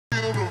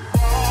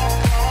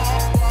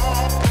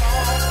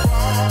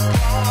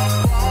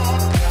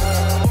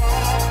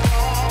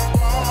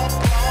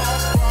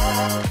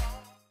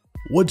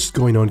What's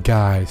going on,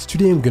 guys?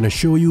 Today I'm gonna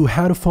show you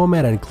how to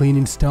format and clean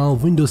install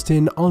Windows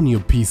 10 on your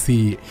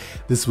PC.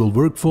 This will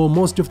work for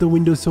most of the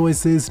Windows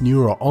OSs,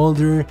 new or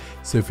older.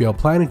 So if you are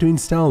planning to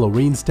install or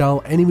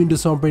reinstall any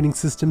Windows operating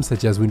system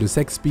such as Windows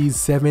XP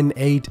 7,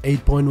 8,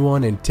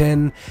 8.1 and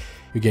 10,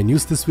 you can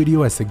use this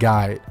video as a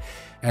guide.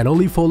 And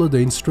only follow the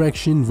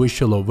instruction,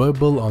 visual or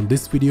verbal, on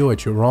this video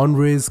at your own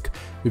risk.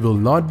 We will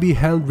not be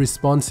held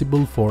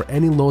responsible for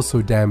any loss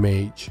or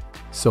damage.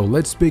 So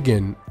let's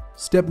begin.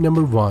 Step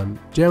number 1.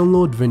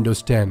 Download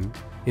Windows 10.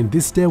 In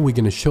this step, we're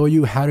going to show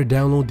you how to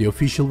download the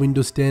official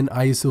Windows 10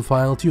 ISO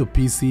file to your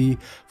PC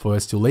for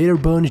us to later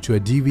burn it to a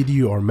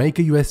DVD or make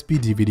a USB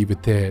DVD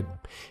with it.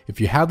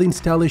 If you have the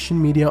installation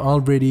media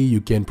already,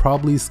 you can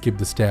probably skip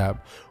the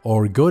step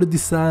or go to the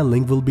site,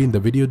 link will be in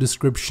the video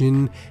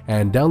description,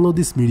 and download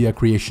this media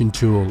creation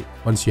tool.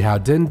 Once you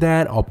have done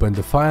that, open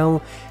the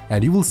file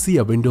and you will see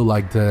a window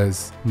like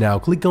this. Now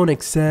click on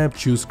accept,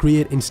 choose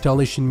create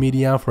installation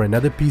media for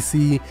another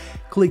PC,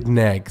 click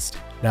next.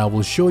 Now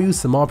we'll show you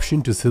some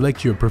options to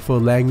select your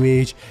preferred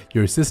language,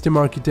 your system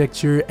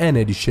architecture and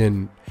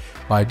edition.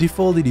 By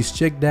default it is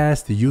checked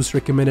as the use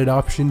recommended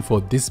option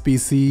for this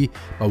PC,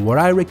 but what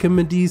I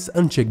recommend is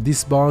uncheck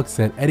this box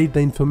and edit the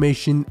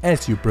information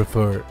as you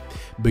prefer.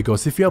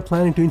 Because if you are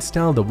planning to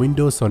install the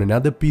Windows on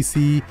another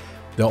PC,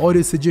 the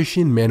audio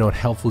suggestion may not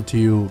helpful to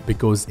you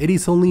because it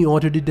is only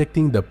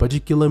auto-detecting the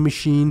particular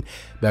machine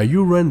that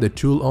you run the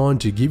tool on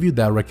to give you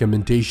that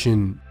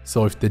recommendation.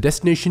 So if the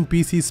destination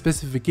PC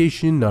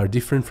specification are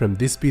different from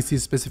this PC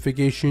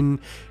specification,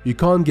 you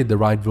can't get the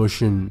right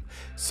version.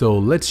 So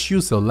let's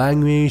choose a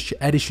language,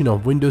 edition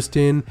of Windows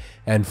 10,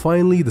 and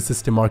finally the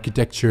system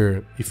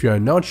architecture. If you are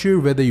not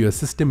sure whether your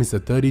system is a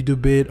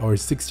 32-bit or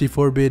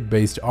 64-bit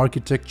based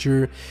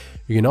architecture,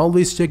 you can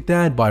always check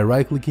that by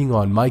right-clicking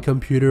on My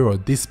Computer or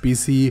This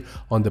PC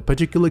on the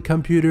particular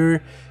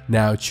computer.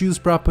 Now choose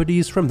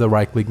Properties from the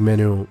right-click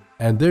menu,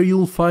 and there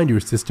you'll find your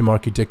system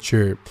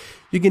architecture.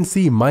 You can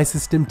see my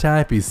system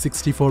type is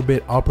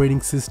 64-bit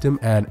operating system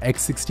and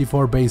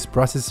x64 based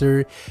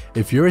processor.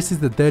 If yours is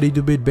the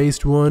 32-bit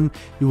based one,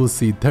 you will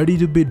see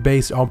 32-bit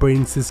based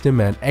operating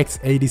system and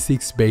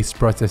x86 based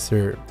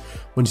processor.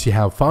 Once you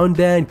have found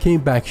that,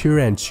 came back here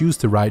and choose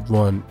the right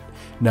one.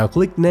 Now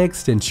click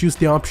next and choose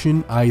the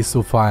option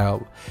ISO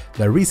file.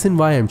 The reason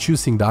why I'm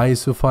choosing the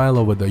ISO file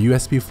over the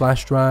USB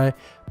flash drive,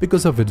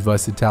 because of its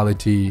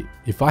versatility.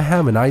 If I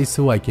have an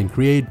ISO, I can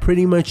create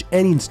pretty much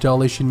any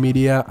installation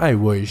media I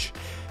wish,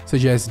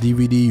 such as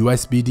DVD,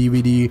 USB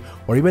DVD,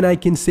 or even I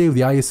can save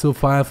the ISO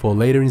file for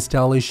later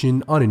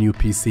installation on a new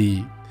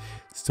PC.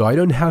 So I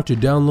don't have to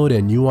download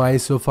a new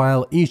ISO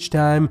file each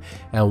time,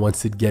 and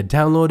once it gets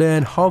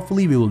downloaded,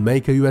 hopefully we will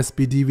make a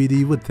USB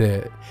DVD with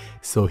it.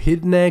 So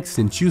hit next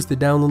and choose the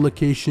download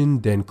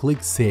location, then click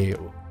save.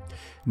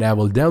 Now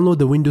we'll download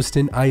the Windows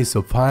 10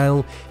 ISO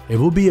file. It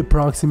will be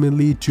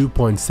approximately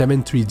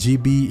 2.73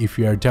 GB if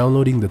you are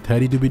downloading the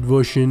 32-bit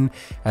version,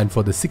 and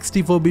for the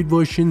 64-bit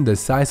version the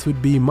size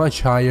would be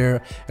much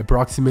higher,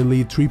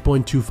 approximately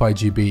 3.25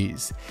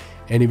 GB.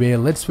 Anyway,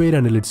 let's wait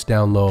until it's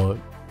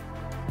download.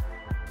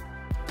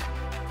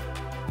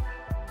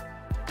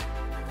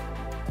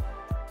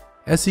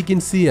 As you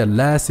can see, at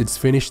last it's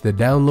finished the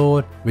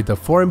download. With a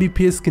 4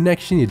 Mbps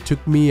connection, it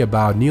took me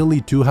about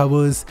nearly 2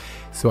 hours,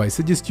 so I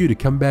suggest you to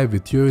come back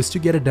with yours to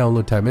get a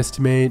download time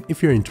estimate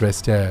if you're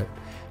interested.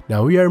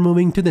 Now we are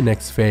moving to the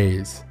next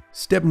phase.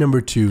 Step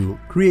number 2.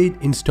 Create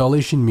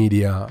installation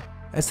media.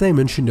 As I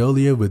mentioned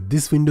earlier, with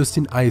this Windows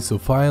 10 ISO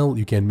file,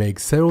 you can make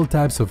several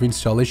types of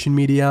installation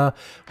media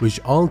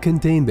which all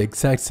contain the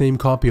exact same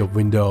copy of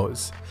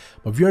Windows.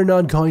 But we are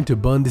not going to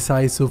burn this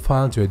ISO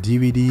file to a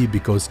DVD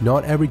because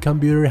not every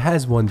computer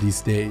has one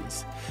these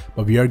days.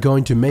 But we are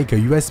going to make a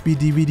USB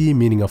DVD,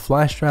 meaning a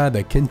flash drive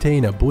that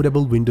contain a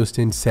bootable Windows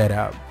 10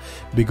 setup.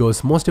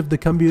 Because most of the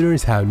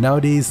computers have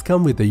nowadays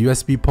come with a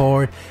USB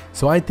port,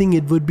 so I think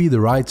it would be the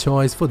right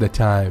choice for the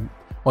time.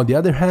 On the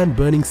other hand,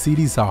 burning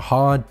CDs are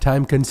hard,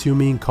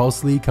 time-consuming,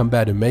 costly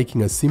compared to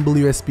making a simple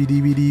USB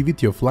DVD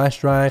with your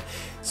flash drive.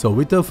 So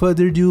without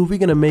further ado, we're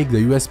gonna make the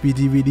USB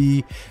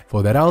DVD.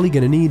 For that, all you're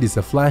gonna need is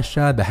a flash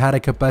drive that had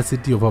a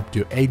capacity of up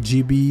to 8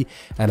 GB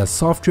and a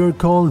software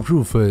called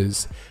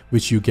Rufus,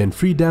 which you can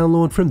free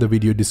download from the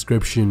video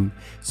description.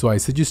 So I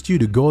suggest you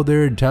to go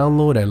there,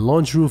 download and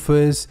launch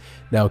Rufus.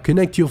 Now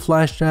connect your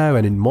flash drive,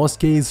 and in most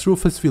cases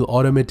Rufus will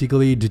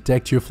automatically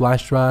detect your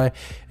flash drive.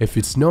 If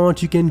it's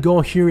not, you can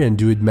go here and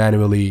do it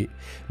manually.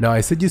 Now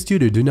I suggest you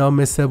to do not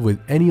mess up with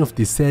any of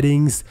these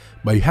settings,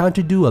 but you have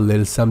to do a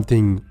little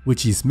something,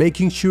 which is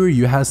making sure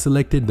you have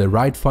selected the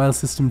right file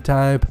system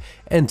type,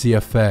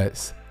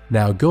 NTFS.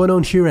 Now go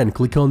down here and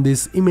click on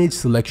this image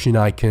selection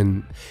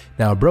icon.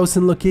 Now browse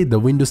and locate the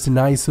Windows 10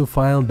 ISO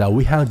file that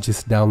we have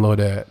just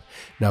downloaded.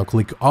 Now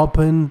click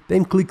open,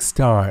 then click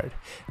start.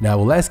 Now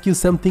we'll ask you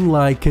something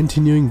like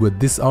continuing with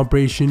this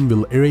operation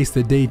will erase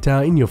the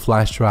data in your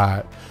flash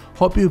drive.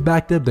 Hope you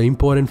backed up the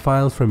important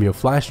files from your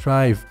flash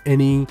drive if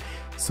any.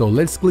 So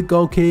let's click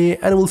OK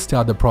and we'll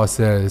start the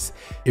process.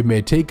 It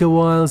may take a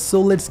while,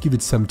 so let's give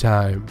it some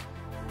time.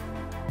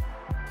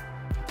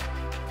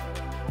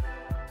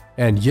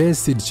 And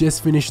yes, it's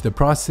just finished the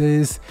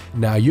process.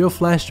 Now your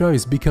flash drive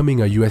is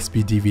becoming a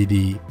USB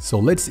DVD. So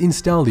let's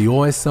install the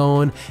OS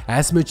on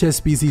as much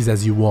as PCs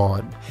as you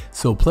want.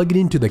 So plug it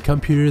into the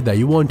computer that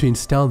you want to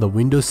install the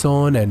Windows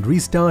on and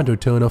restart or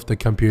turn off the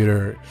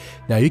computer.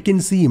 Now you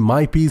can see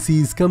my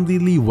PCs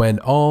completely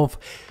went off.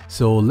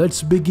 So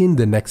let's begin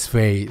the next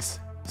phase.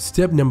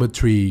 Step number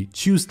 3.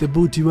 Choose the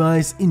boot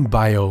device in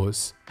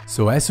BIOS.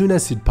 So as soon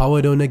as it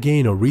powered on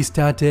again or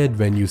restarted,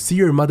 when you see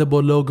your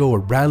motherboard logo or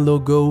brand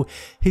logo,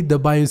 hit the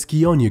BIOS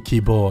key on your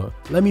keyboard.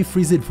 Let me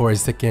freeze it for a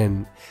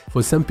second.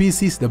 For some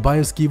PCs, the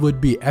BIOS key would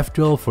be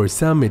F12, for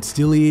some it's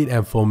delete,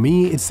 and for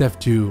me it's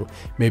F2.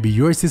 Maybe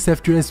yours is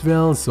F2 as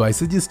well, so I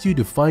suggest you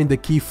to find the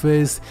key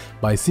first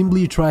by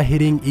simply try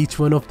hitting each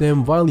one of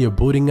them while you're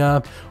booting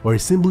up, or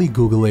simply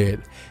Google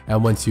it.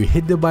 And once you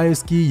hit the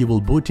BIOS key, you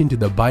will boot into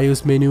the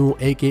BIOS menu,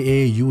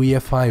 aka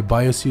UEFI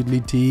BIOS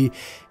utility.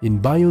 In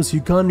BIOS,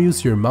 you can't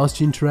use your mouse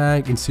to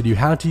interact, instead you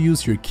have to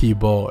use your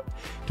keyboard.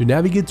 To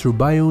navigate through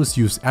BIOS,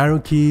 use arrow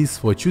keys.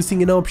 For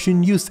choosing an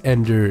option, use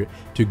Enter.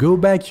 To go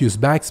back, use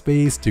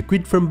Backspace. To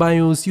quit from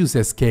BIOS, use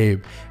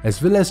Escape.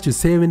 As well as to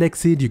save and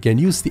exit, you can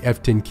use the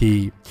F10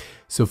 key.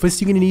 So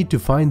first you're gonna need to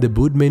find the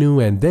boot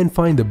menu and then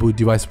find the boot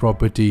device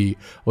property,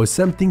 or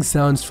something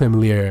sounds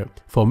familiar.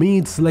 For me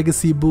it's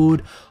legacy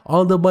boot.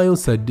 All the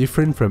BIOS are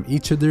different from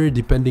each other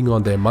depending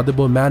on their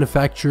motherboard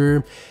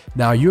manufacturer.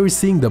 Now you're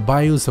seeing the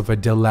BIOS of a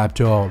Dell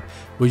laptop,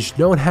 which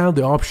don't have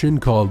the option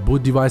called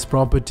boot device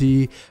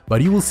property,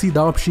 but you will see the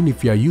option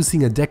if you are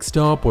using a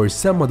desktop or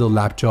some other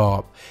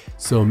laptop.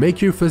 So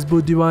make your first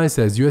boot device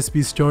as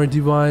USB storage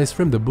device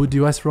from the boot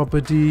device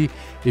property.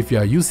 If you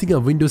are using a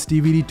Windows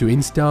DVD to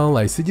install,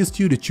 I suggest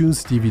you to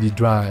choose DVD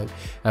drive.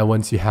 And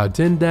once you have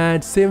done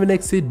that, save and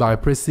exit by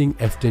pressing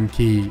F10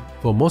 key.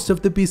 For most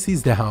of the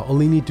PCs, they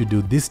only need to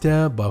do this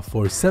step, but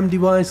for some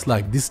device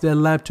like this Dell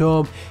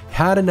laptop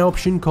had an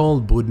option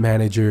called boot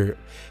manager.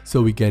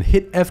 So we can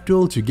hit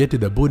F12 to get to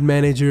the boot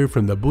manager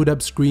from the boot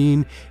up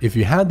screen. If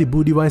you have the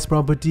boot device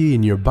property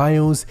in your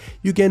BIOS,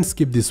 you can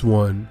skip this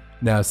one.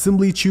 Now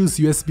simply choose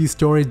USB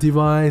storage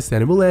device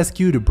and it will ask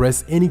you to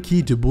press any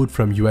key to boot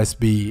from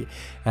USB,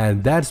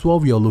 and that's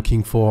what we are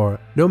looking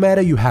for. No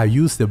matter you have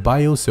used the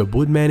BIOS or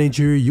boot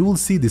manager, you will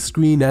see the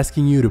screen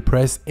asking you to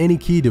press any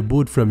key to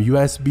boot from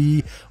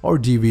USB or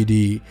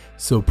DVD.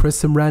 So press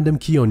some random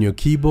key on your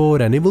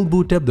keyboard and it will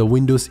boot up the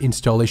Windows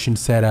installation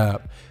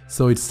setup.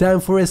 So it's time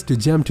for us to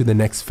jump to the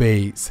next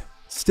phase.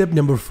 Step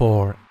number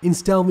 4.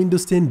 Install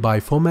Windows 10 by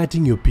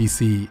formatting your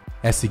PC.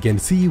 As you can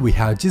see, we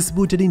have just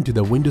booted into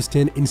the Windows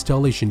 10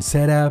 installation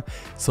setup,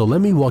 so let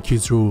me walk you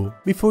through.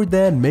 Before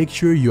that, make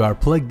sure you are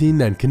plugged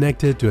in and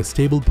connected to a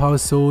stable power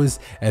source,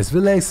 as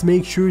well as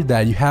make sure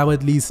that you have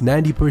at least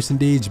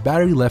 90%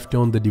 battery left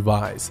on the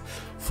device.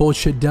 Force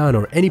shutdown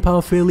or any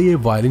power failure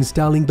while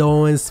installing the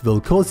OS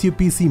will cause your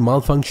PC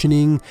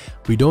malfunctioning.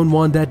 We don't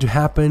want that to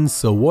happen,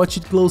 so watch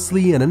it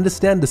closely and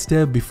understand the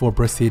step before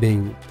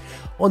proceeding.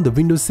 On the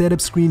Windows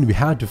setup screen, we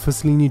have to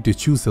firstly need to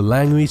choose the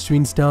language to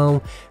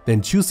install,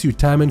 then choose your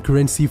time and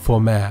currency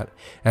format,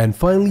 and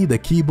finally the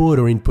keyboard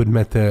or input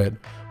method.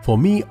 For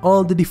me,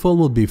 all the default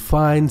will be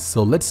fine,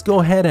 so let's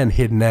go ahead and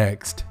hit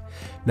next.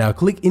 Now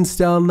click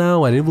install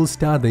now and it will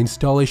start the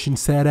installation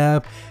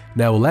setup.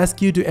 Now we'll ask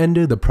you to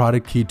enter the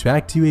product key to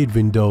activate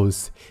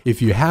Windows.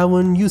 If you have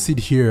one, use it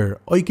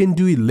here, or you can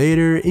do it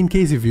later in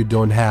case if you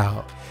don't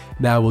have.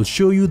 Now we'll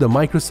show you the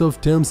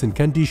Microsoft terms and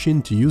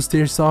conditions to use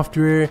their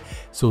software,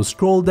 so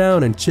scroll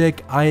down and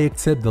check I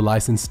accept the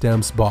license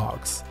terms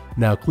box.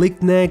 Now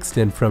click next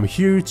and from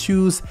here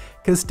choose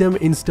custom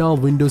install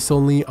Windows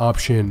only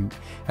option,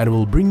 and it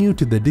will bring you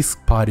to the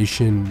disk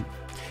partition,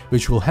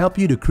 which will help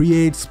you to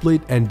create,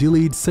 split and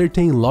delete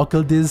certain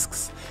local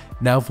disks.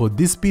 Now for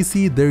this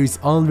PC, there is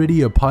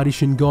already a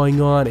partition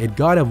going on. It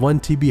got a 1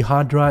 TB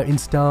hard drive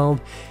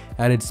installed,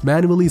 and it's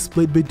manually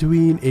split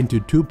between into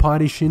two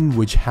partitions,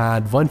 which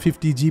had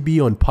 150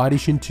 GB on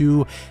partition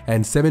 2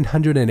 and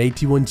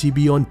 781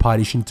 GB on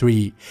partition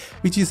 3,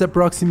 which is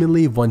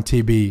approximately 1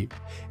 TB.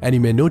 And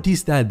you may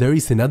notice that there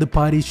is another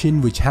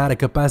partition which had a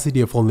capacity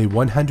of only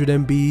 100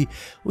 MB,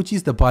 which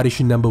is the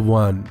partition number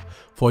 1.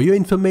 For your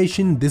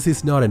information, this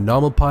is not a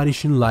normal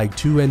partition like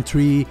 2 and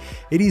 3,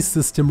 it is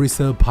system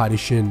reserve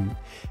partition,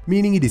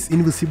 meaning it is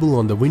invisible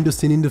on the Windows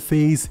 10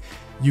 interface.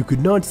 You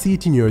could not see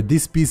it in your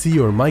this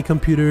PC or my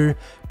computer,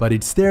 but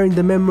it's there in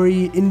the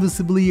memory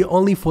invisibly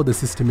only for the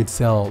system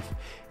itself.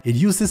 It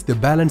uses the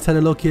balanced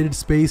unallocated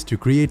space to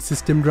create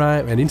system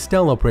drive and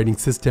install operating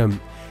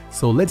system.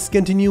 So let's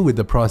continue with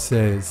the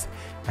process.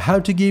 I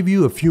have to give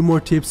you a few more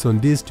tips on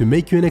this to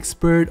make you an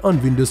expert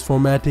on Windows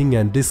formatting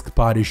and disk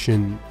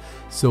partition.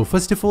 So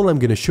first of all, I'm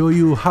gonna show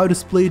you how to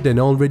split an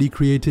already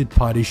created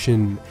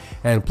partition.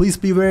 And please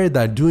be aware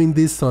that doing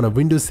this on a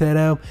Windows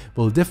setup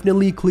will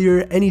definitely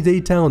clear any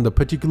data on the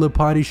particular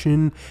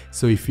partition.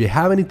 So if you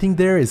have anything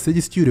there, I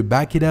suggest you to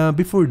back it up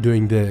before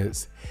doing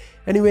this.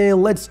 Anyway,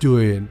 let's do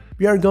it.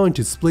 We are going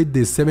to split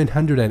this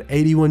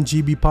 781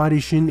 GB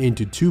partition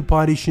into two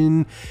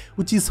partitions,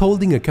 which is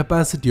holding a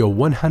capacity of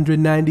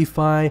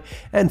 195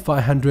 and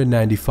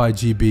 595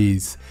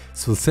 GBs.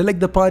 So select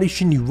the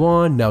partition you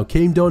want. Now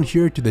came down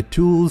here to the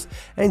tools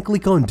and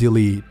click on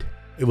delete.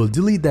 It will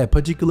delete that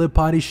particular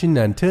partition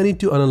and turn it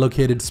to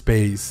unallocated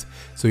space.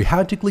 So you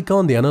have to click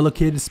on the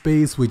unallocated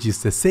space, which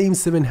is the same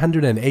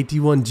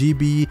 781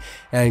 GB,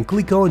 and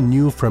click on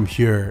new from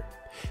here.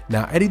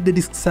 Now edit the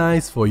disk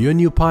size for your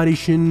new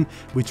partition,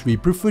 which we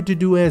prefer to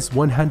do as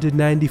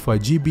 195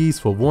 GBs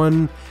for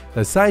one.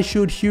 The size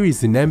showed here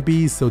is in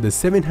MB, so the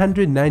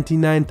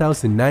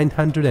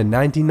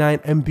 799,999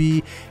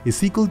 MB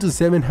is equal to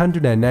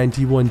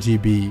 791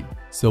 GB.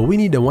 So we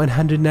need a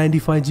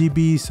 195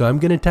 GB, so I'm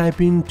gonna type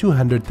in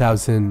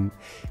 200,000.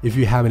 If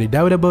you have any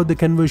doubt about the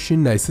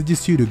conversion, I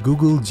suggest you to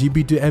Google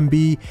GB to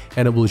MB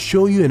and it will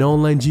show you an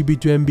online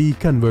GB to MB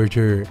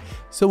converter.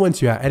 So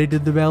once you have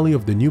edited the value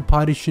of the new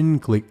partition,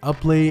 click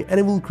apply and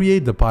it will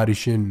create the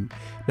partition.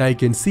 Now you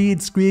can see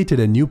it's created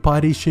a new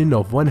partition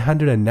of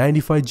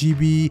 195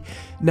 GB.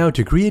 Now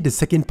to create a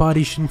second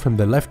partition from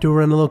the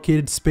leftover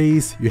unallocated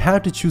space, you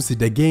have to choose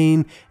it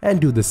again and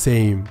do the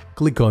same.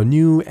 Click on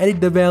new, edit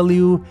the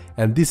value,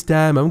 and this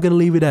time I'm gonna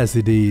leave it as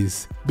it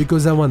is.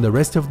 Because I want the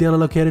rest of the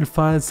unallocated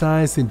file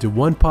size into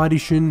one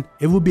partition,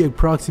 it will be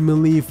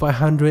approximately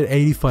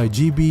 585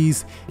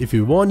 GBs. If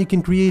you want, you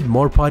can create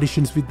more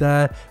partitions with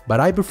that,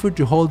 but I prefer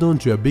to hold on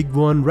to a big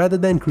one rather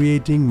than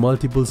creating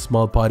multiple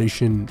small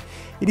partitions.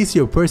 It is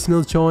your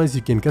personal choice,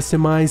 you can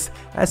customize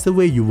as the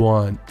way you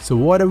want. So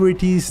whatever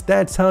it is,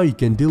 that's how you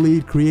can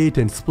delete, create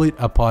and split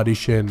a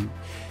partition.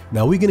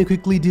 Now we're gonna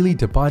quickly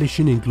delete a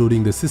partition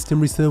including the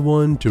system reserve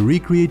one to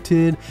recreate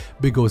it,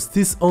 because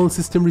this old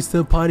system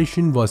reserve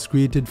partition was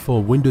created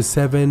for Windows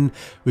 7,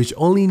 which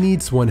only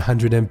needs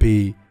 100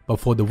 MB. But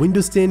for the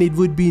Windows 10 it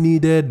would be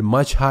needed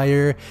much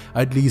higher,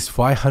 at least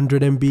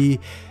 500 MB.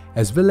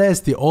 As well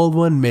as the old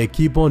one may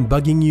keep on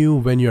bugging you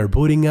when you are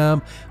booting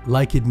up,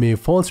 like it may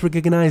false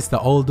recognize the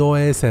old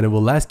OS and it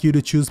will ask you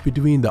to choose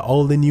between the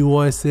old and new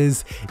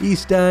OSs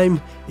each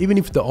time, even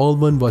if the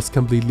old one was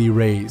completely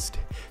erased.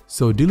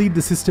 So delete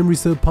the system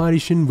reserve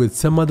partition with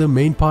some other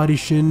main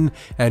partition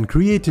and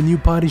create a new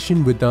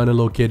partition with the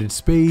unallocated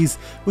space,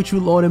 which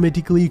will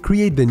automatically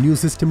create the new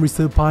system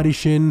reserve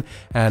partition,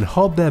 and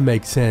hope that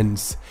makes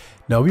sense.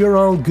 Now we are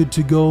all good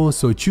to go,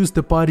 so choose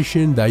the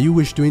partition that you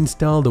wish to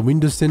install the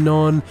Windows 10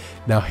 on.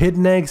 Now hit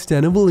next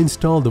and it will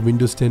install the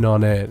Windows 10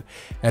 on it.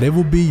 And it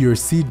will be your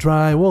C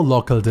drive or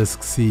local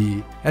disk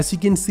C. As you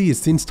can see,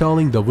 it's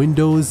installing the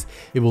Windows.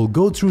 It will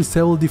go through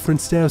several different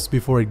steps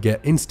before it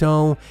get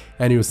installed,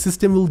 and your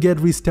system will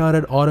get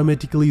restarted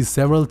automatically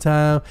several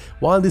times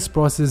while this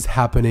process is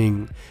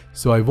happening.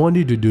 So I want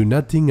you to do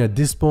nothing at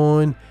this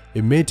point.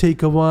 It may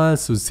take a while,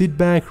 so sit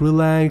back,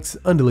 relax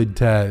until it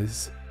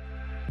does.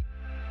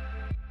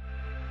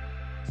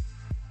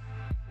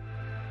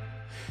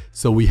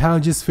 So we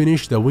have just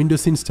finished the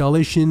Windows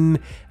installation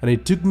and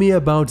it took me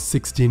about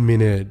 16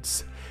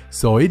 minutes.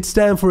 So it's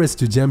time for us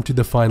to jump to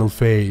the final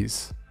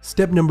phase.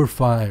 Step number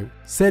 5.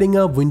 Setting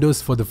up Windows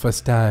for the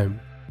first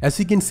time. As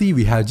you can see,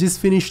 we have just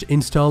finished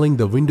installing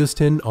the Windows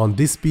 10 on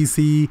this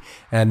PC,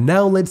 and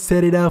now let's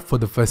set it up for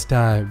the first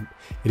time.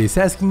 It is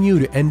asking you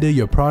to enter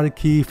your product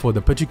key for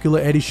the particular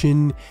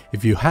edition.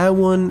 If you have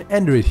one,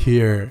 enter it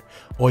here.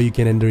 Or you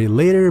can enter it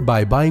later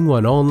by buying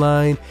one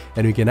online,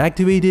 and we can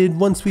activate it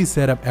once we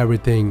set up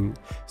everything.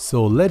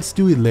 So let's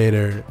do it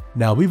later.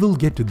 Now we will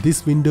get to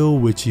this window,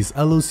 which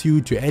allows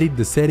you to edit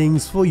the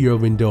settings for your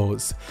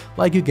Windows.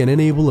 Like you can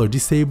enable or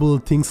disable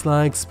things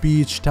like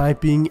speech,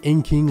 typing,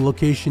 inking,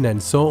 location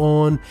and so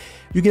on.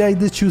 You can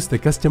either choose the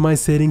customize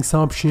settings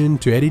option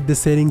to edit the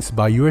settings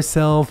by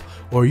yourself,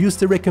 or use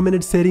the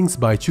recommended settings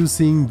by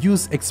choosing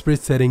use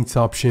express settings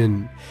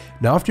option.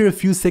 Now after a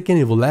few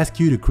seconds it will ask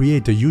you to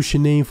create a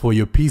username for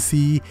your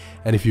PC,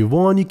 and if you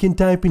want you can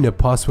type in a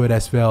password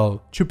as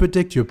well to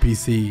protect your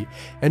PC.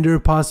 Enter a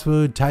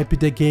password, type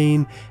it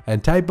again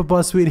and type a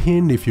password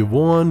hint if you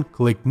want,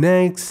 click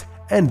next,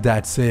 and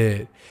that's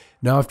it.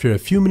 Now after a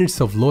few minutes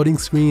of loading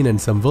screen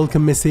and some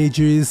welcome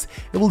messages,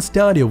 it will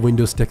start your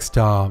Windows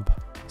desktop.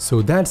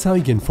 So that's how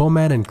you can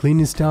format and clean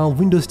install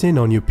Windows 10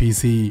 on your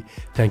PC.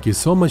 Thank you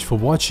so much for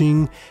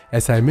watching.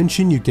 As I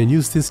mentioned, you can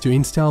use this to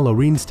install or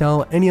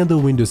reinstall any other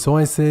Windows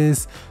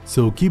OSs,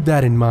 so keep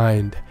that in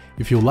mind.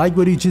 If you like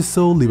what you just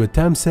saw, leave a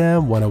thumbs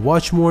up. Wanna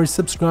watch more,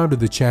 subscribe to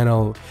the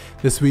channel.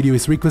 This video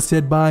is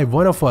requested by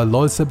one of our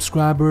loyal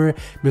subscriber,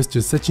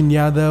 Mr. Sachin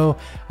Yadav.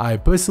 I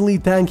personally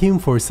thank him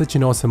for such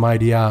an awesome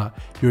idea.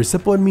 Your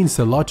support means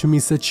a lot to me,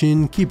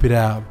 Sachin. Keep it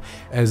up.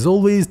 As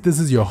always, this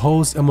is your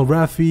host, Amal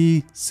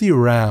Rafi. See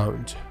you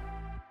around.